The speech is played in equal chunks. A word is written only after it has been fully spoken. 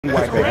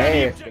Wipe your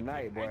ass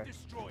tonight, boy.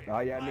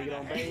 All y'all niggas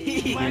don't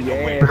bathe. Get your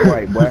ass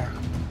white, boy.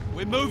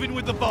 We're moving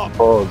with the bomb.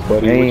 Pause,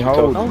 buddy. They What ain't you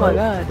holding. talking Oh my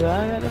about? god, do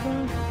I got the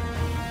phone?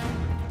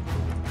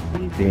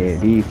 Yeah,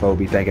 these folks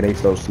be thinking they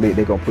so slick,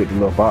 they gonna put the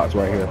little box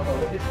right here.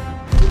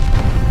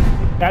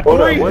 Got Hold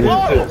three. up, what is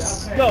Whoa.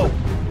 this? Go.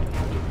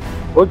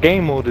 What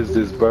game mode is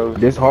this, bro?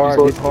 This hard,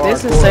 this hard.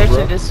 This is search bro.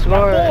 and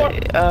destroy.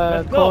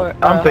 Let's go. Core.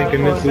 I'm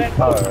thinking this is Right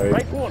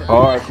alright. corner.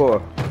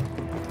 Hardcore.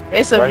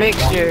 It's a Right.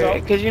 mixture,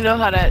 cause you know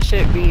how that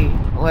shit be,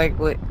 like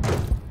with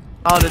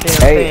all the damn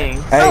Hey,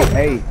 things.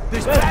 hey.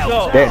 This Let's battle's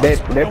go. ours.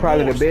 That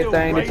probably the war best still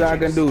thing that y'all can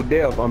rages. do,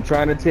 Def. I'm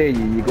trying to tell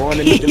you, you're going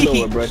to meet the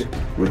Lord, brother.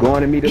 We're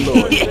going to meet the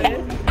Lord.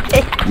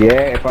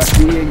 Yeah, if I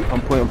see you,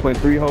 I'm putting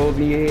 3 holes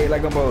in your head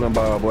like a bowling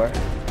ball, boy.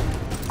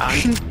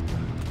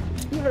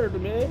 You heard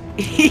him, man.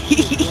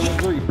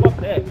 1-3. Fuck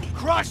that.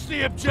 Crush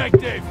the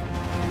objective.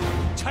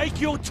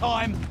 Take your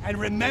time and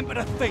remember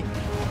to think.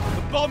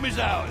 The bomb is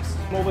ours.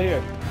 Come over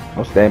here.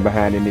 I'm standing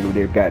behind that nigga with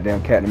that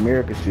goddamn Captain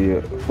America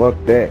shit. Fuck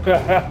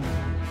that.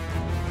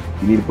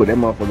 You need to put that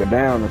motherfucker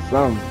down or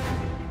something.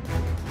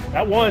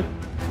 Got one.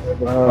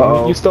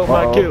 You stole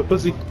my kill,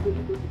 pussy.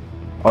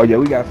 Oh yeah,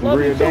 we got some Love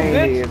real you too, game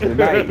bitch. heads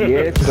tonight.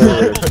 Yes,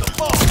 sir. The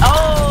bomb.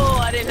 Oh,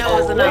 I didn't know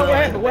it was another What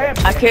happened? one. What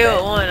happened? I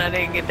killed one, I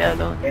didn't get the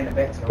other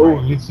one.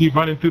 Oh, you see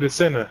running through the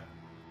center.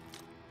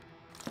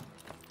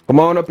 Come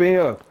on up in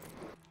here.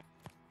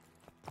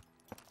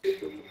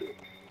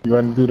 You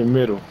running through the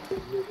middle.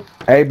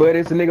 Hey, buddy,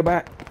 it's a nigga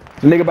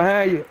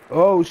behind you.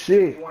 Oh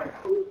shit.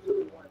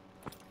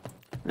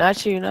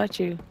 Not you, not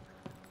you.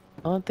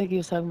 I don't think he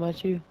was talking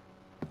about you.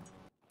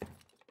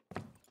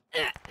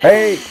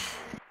 Hey.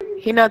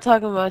 He not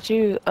talking about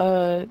you.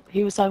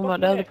 He was talking about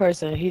the other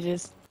person.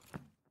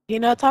 He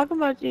not talking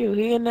about you.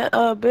 He in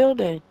the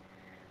building.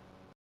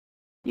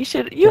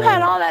 You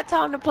had all that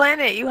time to plan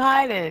it. You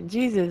hiding.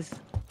 Jesus.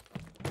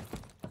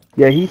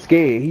 Yeah, he's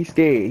scared. He's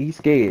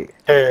scared.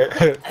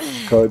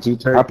 Called you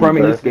turkey, I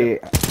promise bro. he's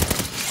scared.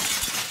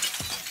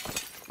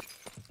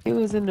 He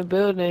was in the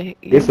building.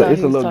 He It's a thought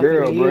he was little talking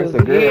girl, to bro. you. It's a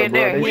girl, He in bro.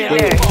 there. They He in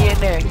scared. there. He in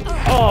there.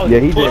 Oh, Yeah,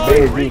 he just Bomb,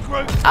 bad.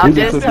 regroup. I He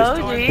just just took- told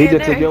you. He He in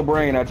just took your there.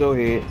 brain out your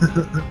head.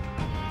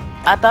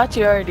 I thought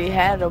you already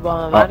had a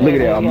bomb. Oh, I look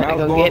didn't at that. know A you had to mouse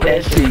go going get for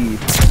that that shit.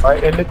 cheese.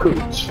 Right in the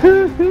cooch.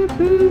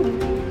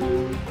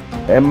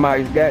 That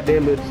Mike's got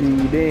that little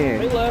cheese Hey,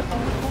 in. left.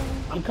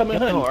 I'm coming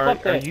hunting.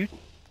 Fuck that.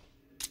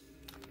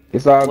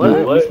 It's all What?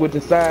 good. We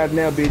switching sides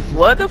now, bitch.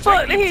 What the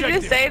fuck did he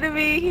objective. just say to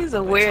me? He's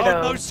a Let's hope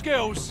weirdo. those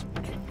skills.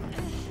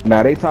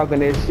 Nah, they talking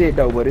that shit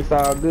though, but it's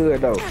all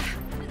good though.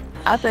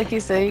 I think he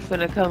said he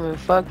finna come and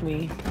fuck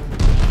me.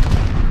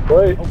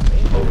 What?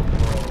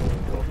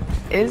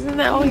 Isn't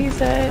that what he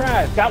said?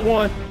 Right. Got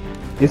one.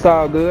 It's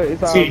all good.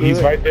 It's all See, good.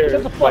 he's right there.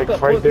 Shut the fuck Like,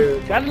 up, right pussy. there.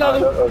 Got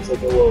another.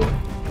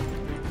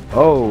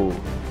 Oh,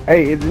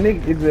 hey, it's a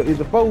nigga.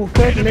 It's a fool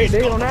cussing.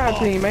 They on our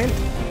team, man.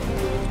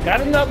 Got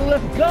another.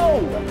 Let's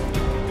go.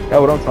 That's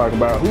what I'm talking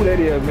about. Who that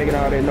is making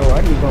all that noise? I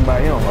need something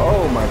about him.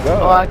 Oh my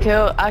Oh, I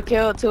god.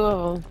 killed 2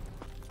 of them.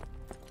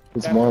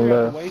 There's Got one three on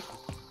the left. way.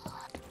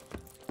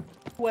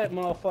 What,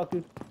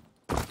 motherfucker?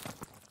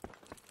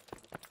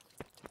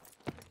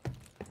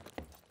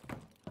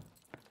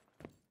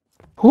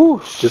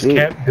 Whew, Just shit.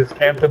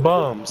 camp the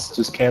bombs.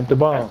 Just camp the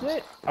bombs. That's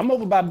it. I'm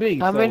over by B.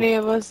 How so- many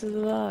of us is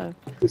alive?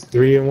 It's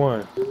 3 and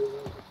 1.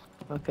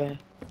 Okay.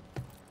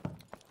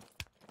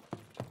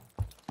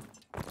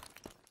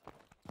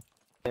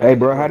 Hey,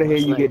 bro, how the hell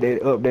you get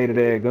that updated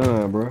that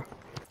gun, bro?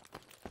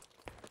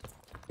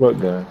 What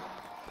gun?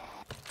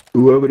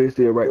 Whoever this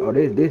is, right? Oh,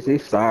 this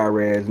is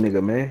sire ass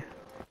nigga, man.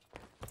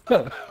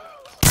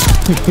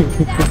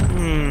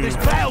 This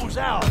battle's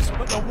ours,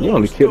 but the war You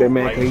only still killed that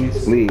man because he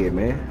rages. slid,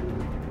 man.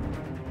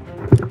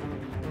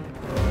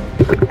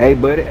 Hey,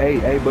 buddy.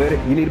 Hey, buddy.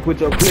 You need to put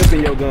your clip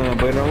in your gun,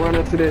 but don't run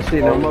into that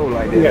shit no more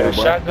like that. You got a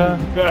boy.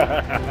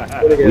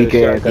 shotgun? Weak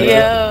ass.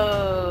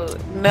 Yo,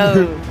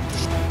 no.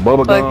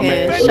 Bubba gum,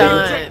 man. Fucking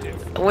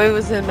Sean. We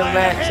was in the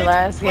match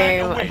last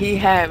game. He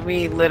had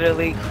me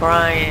literally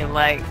crying.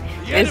 Like,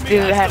 this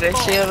dude had a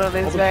shield on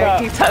his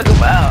back. He talking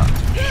about,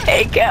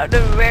 hey,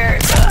 Captain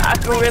America, I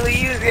can really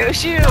use your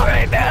shield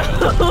right now.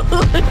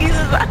 He's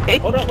just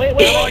like, Hold up, wait.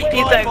 he's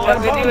like,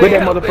 what did you Put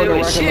that ain't motherfucker helping with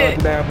rocket shit?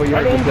 launcher down for you.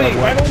 Right on B.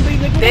 Right on B,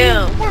 nigga.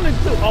 Damn. What are you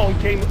running to? Oh,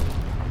 he came.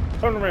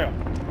 Turn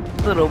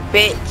around. Little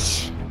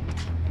bitch.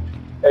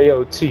 Hey,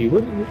 yo, T,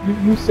 what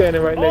you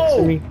standing right next to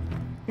Oh. me?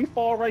 He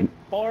far right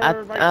I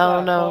side,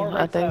 don't know. far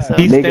right I think side. so.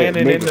 He's Nigga,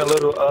 standing in nigga.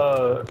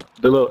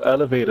 the little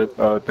elevator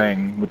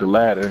thing with the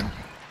ladder.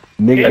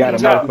 Nigga got a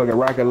Yeah. motherfucking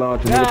rocket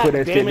launcher. Nigga, put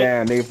that God shit damn it.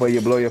 down, nigga, before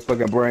you blow your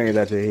fucking brains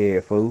out your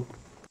head, fool.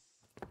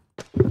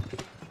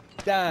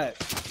 Died.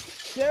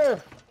 Sure.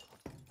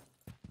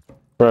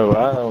 Bro,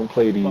 I don't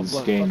play these Fuck,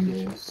 fuck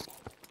games.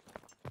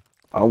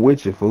 I'm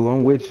with you, fool.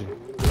 I'm with you.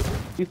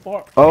 He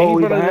far. Oh,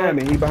 he running behind around.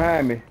 me. He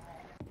behind me.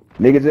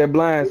 Nigga just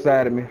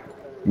blindsided me.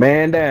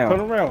 Man Turn down.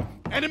 around.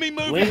 Enemy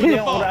moving Way with the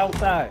down on the bomb.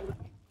 outside.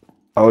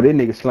 Oh, this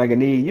nigga slinging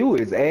knee. You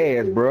his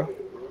ass, bro.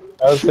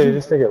 I would say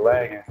this nigga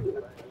lagging.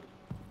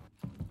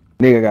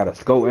 Nigga got a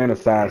scope and a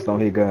size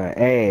on his gun.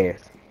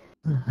 Ass.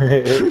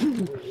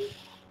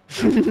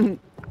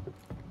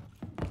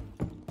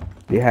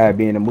 They had to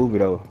be in the movie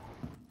though.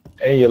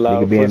 And you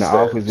loud Nigga be in the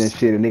footsteps. office and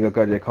shit, and nigga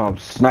cause they come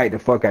snipe the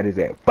fuck out his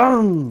ass.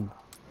 Boom!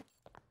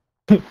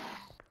 He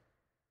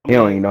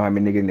don't even know how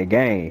many niggas in the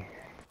game.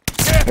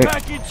 Care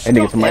package And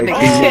nigga stopped. somebody That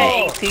see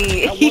nigga you. said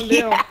 18. Got one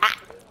down.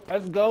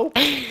 Let's go.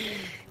 Oh,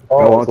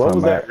 Oh, I'm what talking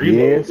was that? about- Reload?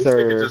 yes, This sir.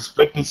 nigga just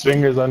flicking his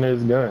fingers under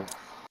his gun.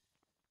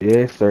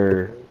 Yes,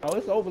 sir. Oh,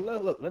 it's over.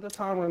 Look, let the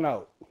time run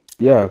out.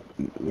 Yeah,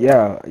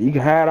 yeah. You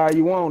can hide all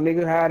you want,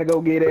 nigga. Hide to go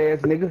get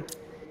ass, nigga.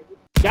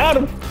 Got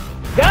him.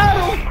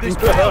 Got him. This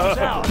battle's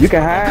ours. You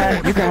can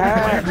hide,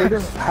 nigga.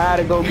 Hide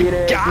to go get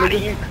ass,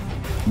 nigga.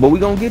 But we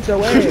gonna get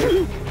your ass.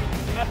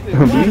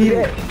 Believe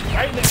that.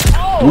 Right there.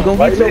 Oh, We gonna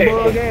Right get your there.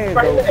 bug ass,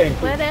 Right though. there.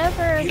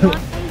 Whatever, as long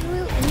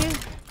as you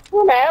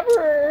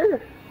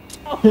Whatever.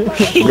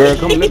 Girl,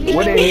 come look.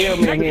 What the hell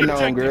man hitting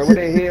on, girl? What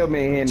the hell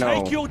man hitting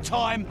on? Take your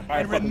time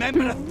and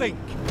remember to think.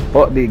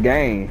 Fuck this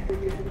game.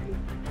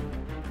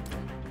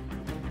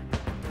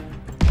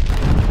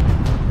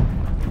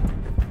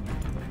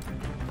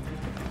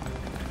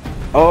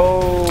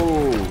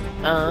 Oh,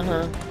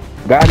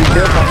 got it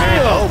there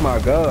behind. Oh my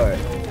god,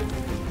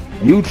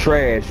 you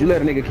trash. You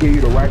let a nigga kill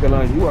you the rocket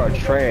launch. You are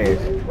trash.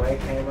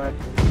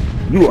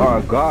 You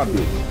are garbage.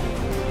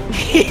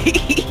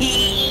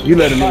 You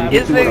let a nigga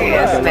This get you with a nigga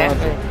is rocket launcher.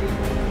 snapping.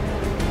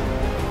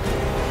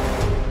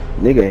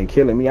 Nigga ain't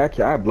killing me. I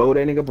blow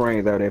that nigga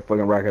brains out of that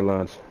fucking rocket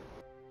launcher.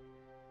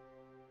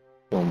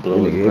 Don't That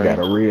blow his nigga he got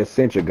a brain. real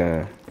sentry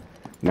gun.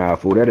 Nah,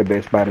 fool, that the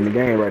best spot in the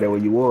game right there where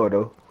you were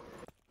though.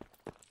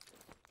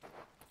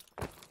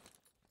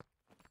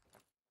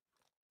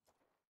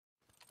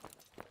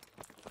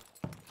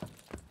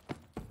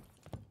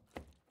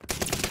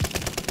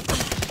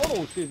 Hold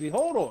on, Shizzy.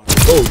 Hold on.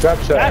 Oh, drop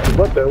shot.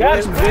 What the?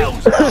 Got him,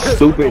 bitch.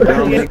 Stupid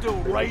dumb nigga.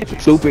 Still raging.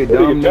 Stupid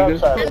dumb Drop nigga.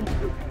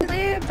 shot.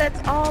 live,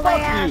 that's all Fuck I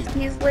you. ask.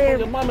 He's Your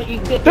lived. mama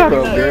eat dick Shut every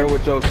up, night. girl,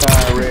 with your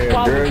side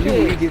red. Girl,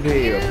 you weak as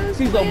hell.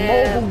 She's a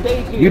mobile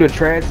daycare. You the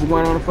trashiest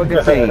one on the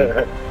fucking team.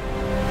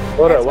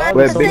 Hold up. Why Well,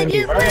 was so big- many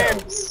you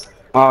rounds?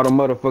 All the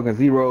motherfucking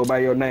zero by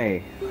your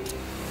name.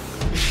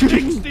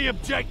 Fix the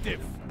objective.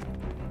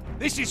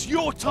 This is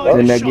your time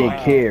And to they getting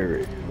shine.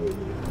 carried.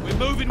 We're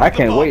moving I with the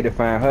can't bomb. wait to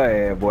find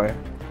her ass, boy.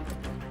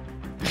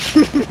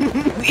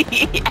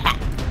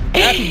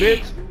 Got you,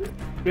 bitch.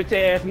 Bitch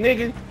ass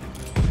nigga.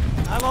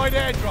 Allied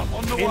airdrop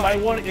on the Anybody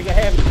way. want it, you can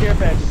have the care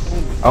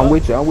package. I'm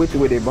with you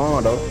with that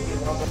bond though.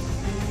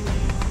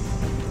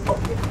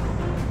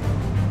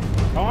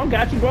 Oh, I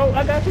got you, bro.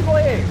 I got you. Go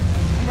ahead.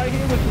 I'm right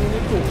here with you in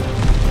this cool.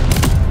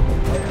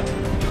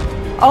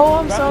 Oh,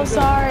 I'm so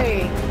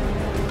sorry.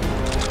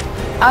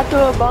 I threw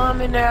a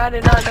bomb in there. I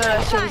did not know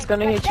that shit was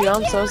gonna hit you.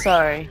 I'm so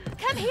sorry.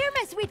 Come here,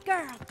 my sweet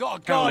girl. Got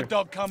a guard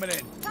dog coming in.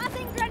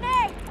 Tossing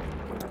grenade.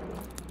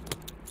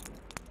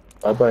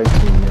 Bye bye,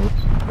 teammates.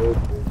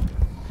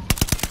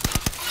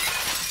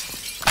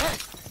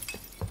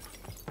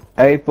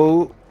 Hey,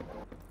 fool.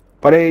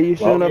 What the hell you Why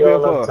shooting we up here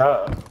all up for?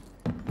 top?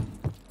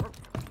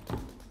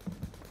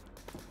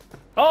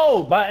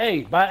 Oh, by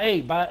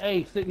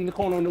A, sitting in the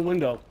corner in the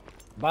window.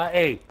 By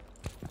A,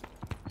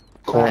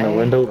 Corner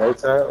window, right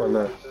side or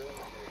left?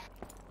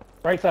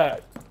 right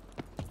side.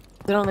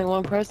 Is it only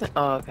one person?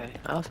 Oh, okay.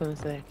 I was gonna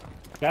say.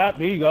 Got,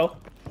 there you go.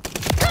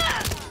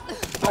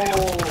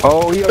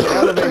 Oh, he on the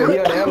elevator. He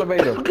on the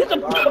elevator.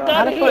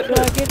 How the fuck did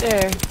I get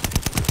there?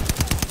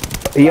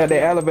 He on the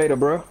elevator,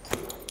 bro.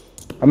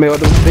 I mean, on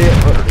the stairs.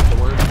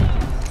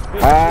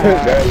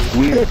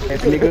 Weird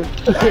ass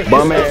nigga,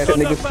 bum ass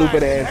nigga,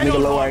 stupid ass nigga,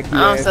 low IQ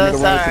I'm ass so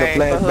nigga, running to the sorry for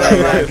flashback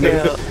whoever I ass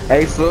nigga. killed.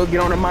 Hey, so get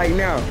on the mic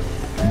now,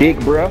 dick,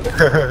 bro.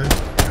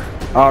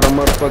 All the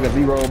motherfuckers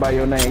zero by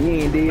your name. You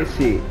ain't did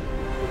shit.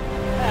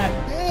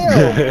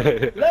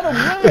 Let him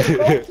live,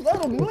 folks.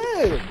 Let him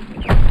live.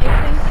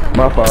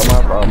 My fault.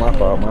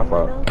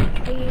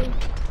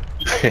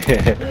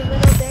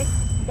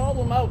 Call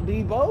him out,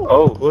 Devo.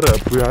 Oh, what up?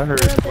 I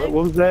heard. What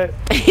was that?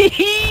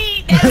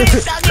 That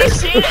bitch talking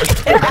shit.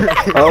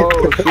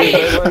 Oh shit,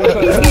 baby. What you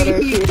talking about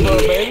that shit for,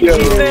 baby? Yo,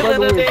 We just That fucking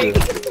little with you.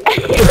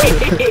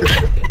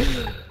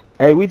 thing.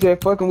 Hey, we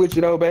just fucking with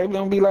you though, baby.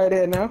 Don't be like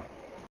that now.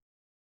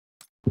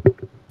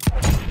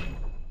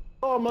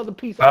 Oh, mother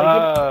piece.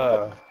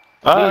 Ah.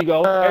 There you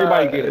go.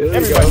 Everybody get it.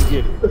 Everybody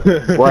get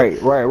it.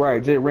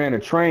 Right. Just ran a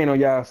train on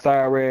y'all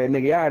side red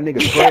nigga. Y'all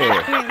niggas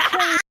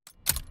trash.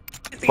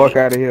 Fuck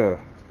out of here.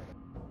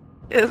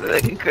 It's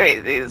looking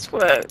crazy as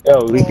fuck.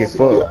 Yo, Weak as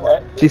fuck.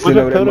 She Put sitting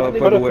a over that filter-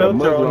 put a motherfucker with a filter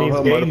muzzle on on her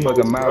these game motherfucking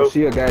modes, mouth. bro.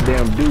 She a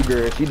goddamn do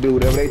girl. She do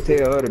whatever they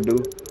tell her to do.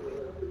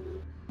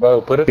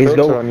 Bro, put a Bitch filter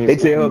go. on these. They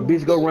tell her,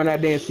 bitch go run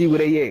out there and see where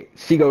they at.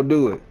 She go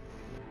do it.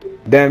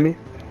 Damn it.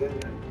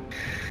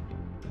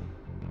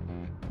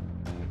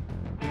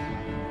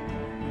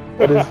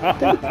 What is?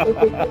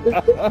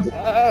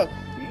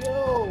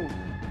 Yo.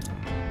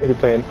 Nigga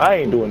playing. I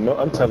ain't doing no.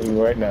 I'm telling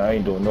you right now, I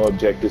ain't doing no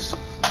objectives.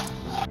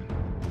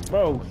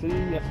 Bro, see,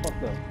 that's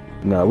fucked up.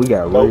 Nah, we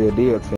got real deal.